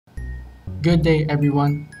Good day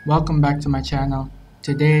everyone, welcome back to my channel.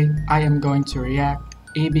 Today I am going to react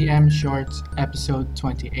ABM Shorts episode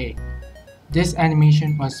 28. This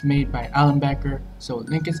animation was made by Becker, so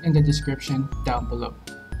link is in the description down below.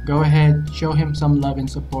 Go ahead, show him some love and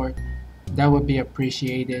support, that would be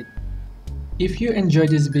appreciated. If you enjoyed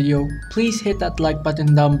this video, please hit that like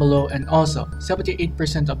button down below, and also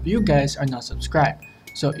 78% of you guys are not subscribed.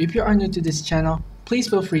 So if you are new to this channel, please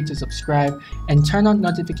feel free to subscribe and turn on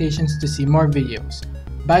notifications to see more videos.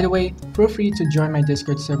 By the way, feel free to join my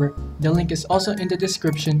Discord server, the link is also in the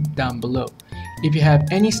description down below. If you have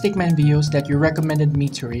any Stickman videos that you recommended me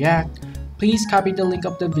to react, please copy the link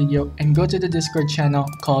of the video and go to the Discord channel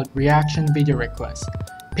called Reaction Video Request.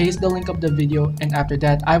 Paste the link of the video, and after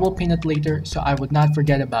that I will pin it later so I would not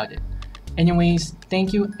forget about it. Anyways,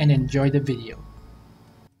 thank you and enjoy the video.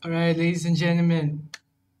 Alright ladies and gentlemen,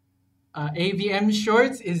 ABM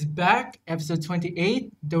Shorts is back, episode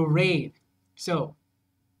 28, The Raid. So,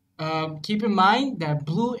 keep in mind that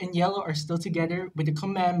blue and yellow are still together with the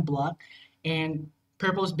command block, and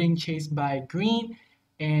purple is being chased by green,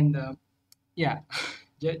 and yeah,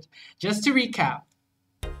 just to recap.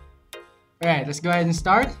 Alright, let's go ahead and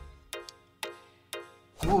start.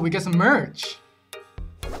 Oh, we got some merch.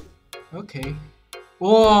 Okay.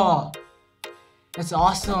 Whoa! That's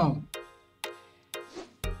awesome.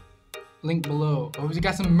 Link below. Oh, we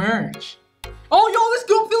got some merch. Oh, yo, let's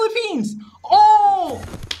go Philippines! Oh!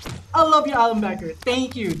 I love you, Becker.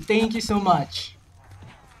 Thank you so much.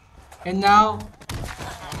 And now,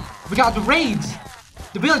 we got the raids.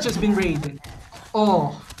 The village has been raided.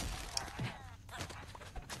 Oh.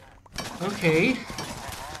 Okay.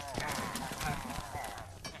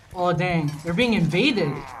 Oh, dang. They're being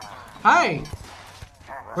invaded. Hi.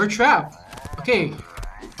 We're trapped. Okay.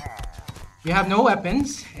 We have no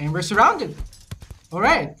weapons, and we're surrounded.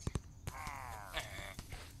 Alright.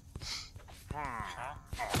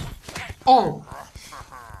 Oh!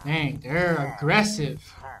 Dang, they're aggressive.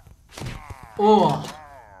 Oh!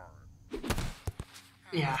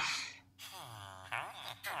 Yeah.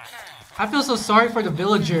 I feel so sorry for the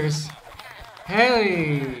villagers.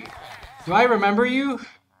 Hey! Do I remember you?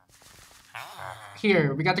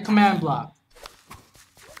 Here, we got the command block.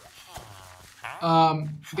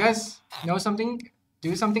 You guys know something?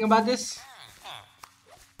 Do something about this?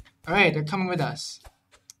 Alright, they're coming with us.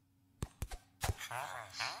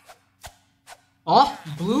 Oh,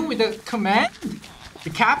 blue with the command? The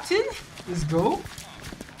captain? Let's go.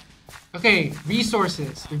 Okay,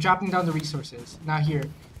 resources. They're dropping down the resources. Now here.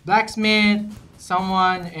 Blacksmith,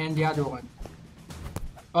 someone, and the other one.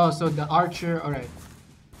 Oh, so the archer, alright.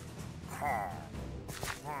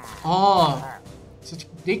 Oh, so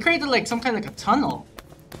they created like some kind of like a tunnel.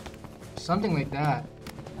 Something like that.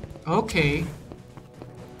 Okay.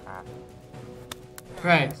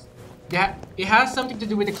 Right. Yeah, it has something to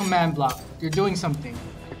do with the command block. They're doing something.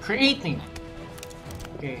 They're creating.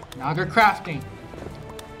 Okay, now they're crafting.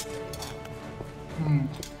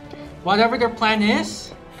 Whatever their plan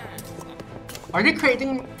is, are they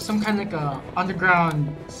creating some kind of like a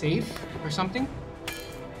underground safe or something?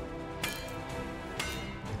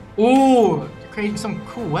 Oh, they're creating some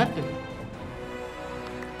cool weapon.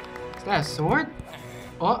 Is that a sword?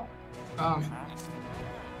 Oh,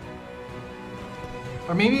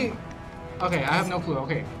 or maybe. Okay, I have no clue.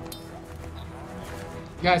 Okay,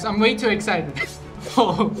 guys, I'm way too excited.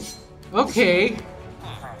 Oh, okay.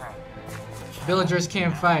 Villagers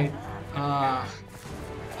can't fight. Yeah.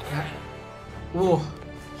 Whoa.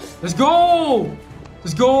 Let's go!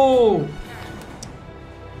 Let's go!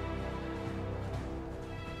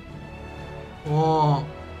 Oh,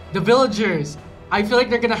 the villagers. I feel like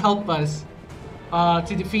they're gonna help us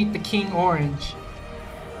to defeat the King Orange.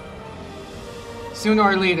 Sooner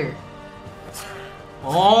or later.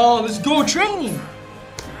 Oh, let's go training!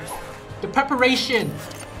 The preparation.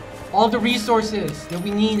 All the resources that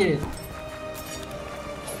we needed.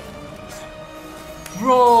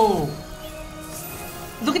 Bro!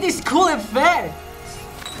 Look at this cool effect!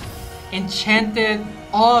 Enchanted.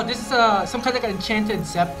 Oh, this is some kind of like enchanted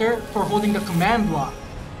scepter for holding the command block.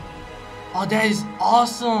 Oh, that is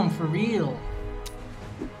awesome, for real.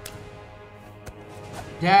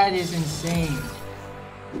 That is insane.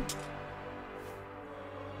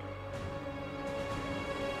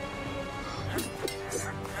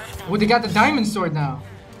 Oh, they got the diamond sword now.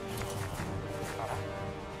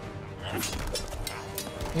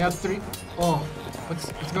 We have 3. Oh,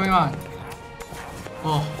 what's going on?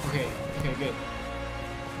 Oh, okay, good.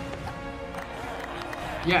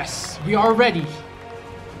 Yes, we are ready.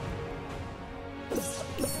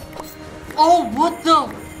 Oh, what the?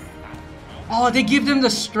 Oh, they give them the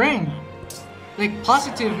strength. Like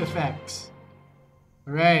positive effects.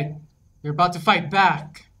 Alright. You're about to fight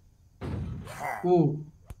back. Ooh.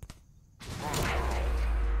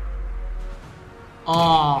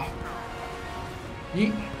 Aw.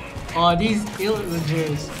 These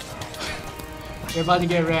villagers. You're about to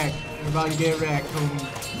get wrecked. You're about to get wrecked,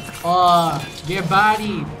 homie. Aw, get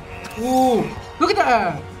bodied. Ooh. Look at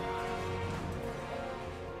that.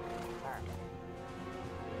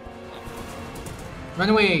 Run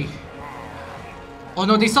away. Oh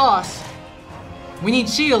no, they saw us. We need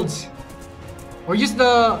shields. Or use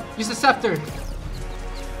the scepter.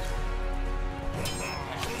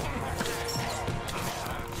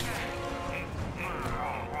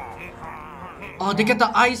 Oh, they get the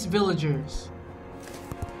ice villagers.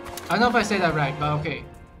 I don't know if I say that right, but okay.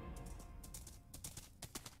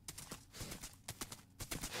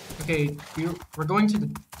 Okay, we're going to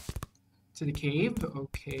the cave.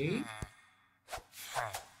 Okay.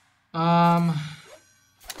 Got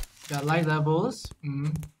light levels.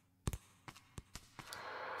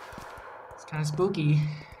 It's kind of spooky.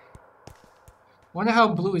 Wonder how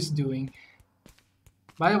Blue is doing.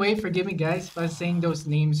 By the way, forgive me guys if I'm saying those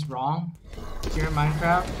names wrong here in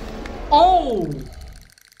Minecraft. Oh!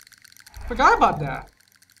 Forgot about that.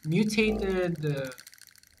 Mutated.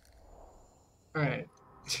 Alright.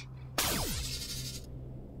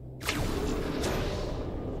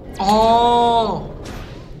 Oh!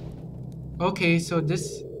 Okay, so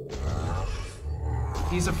this...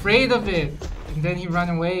 He's afraid of it. And then he ran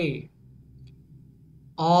away.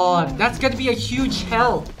 Oh, that's gonna be a huge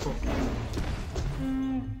help.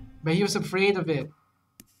 But he was afraid of it.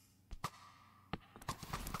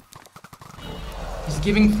 He's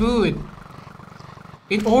giving food.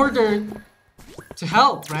 In order to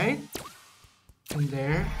help, right? In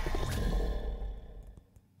there.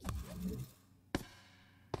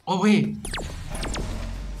 Oh, wait.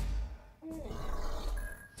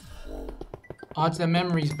 Oh, it's the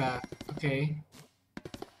memories back. Okay.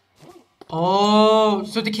 Oh,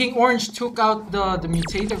 so the King Orange took out the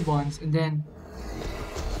mutated ones and then...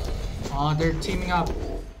 Oh, they're teaming up.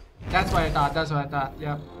 That's what I thought. That's what I thought.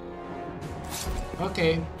 Yep.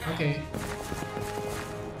 Okay. Okay.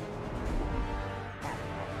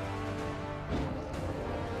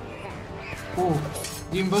 Oh,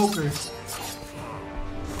 the invokers.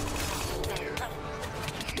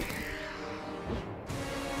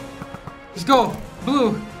 Let's go,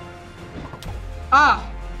 Blue. Ah.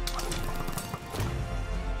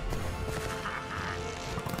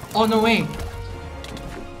 Oh no way.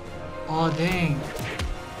 Oh dang.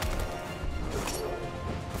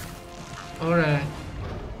 Alright.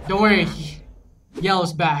 Don't worry.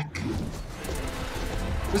 Yellow's back.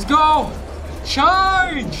 Let's go!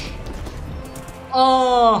 Charge!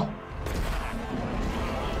 Oh!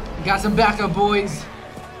 Got some backup, boys.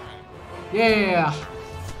 Yeah!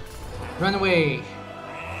 Run away.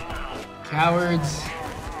 Cowards.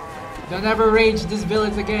 Don't ever rage this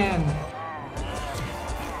village again.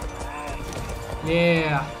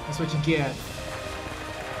 Yeah, that's what you get.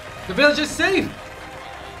 The village is safe!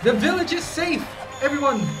 The village is safe!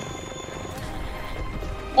 Everyone!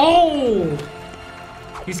 Oh!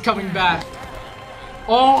 He's coming back.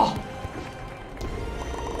 Oh!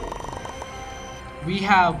 We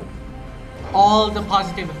have all the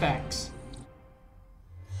positive effects.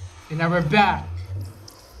 And now we're back.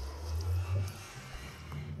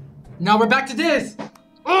 Now we're back to this!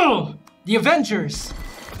 Oh! The Avengers!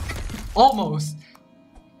 Almost.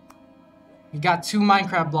 We got 2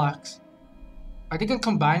 Minecraft blocks. Are they gonna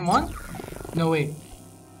combine one? No, wait.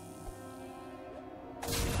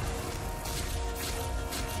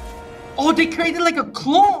 Oh, they created like a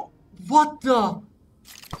clone! What the?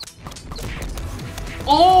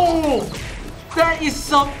 Oh! That is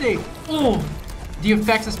something! Oh! The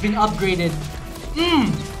effects has been upgraded.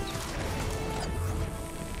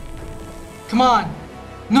 Come on!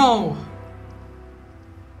 No!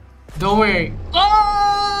 Don't worry.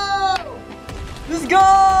 Oh! Let's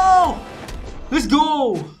go! Let's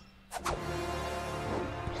go!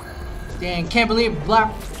 Dang, can't believe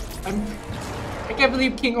I can't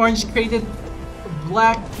believe King Orange created a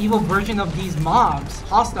black evil version of these mobs.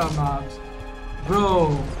 Hostile mobs.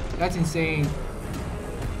 Bro, that's insane.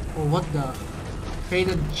 Oh, what the?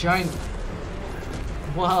 Created giant...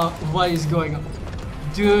 Wow, what is going on?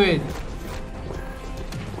 Dude.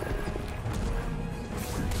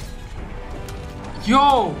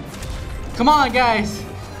 Yo! Come on, guys!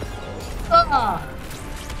 Ah!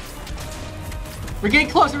 We're getting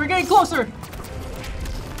closer, we're getting closer!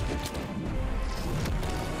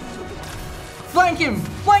 Flank him!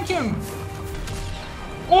 Flank him!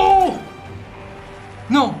 Oh!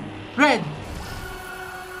 No! Red!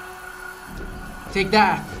 Take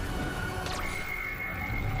that!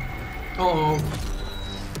 Uh-oh.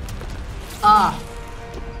 Ah.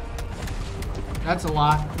 That's a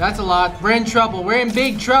lot. That's a lot. We're in trouble. We're in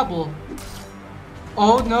big trouble.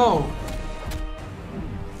 Oh no.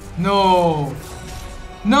 No.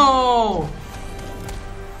 No.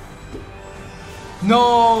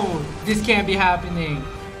 No. This can't be happening.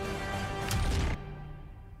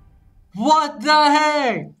 What the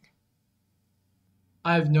heck?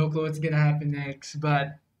 I have no clue what's gonna happen next,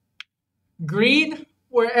 but green,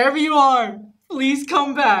 wherever you are, please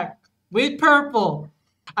come back with purple.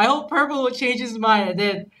 I hope purple will change his mind and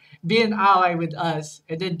then be an ally with us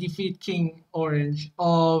and then defeat King Orange.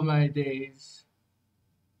 Oh my days.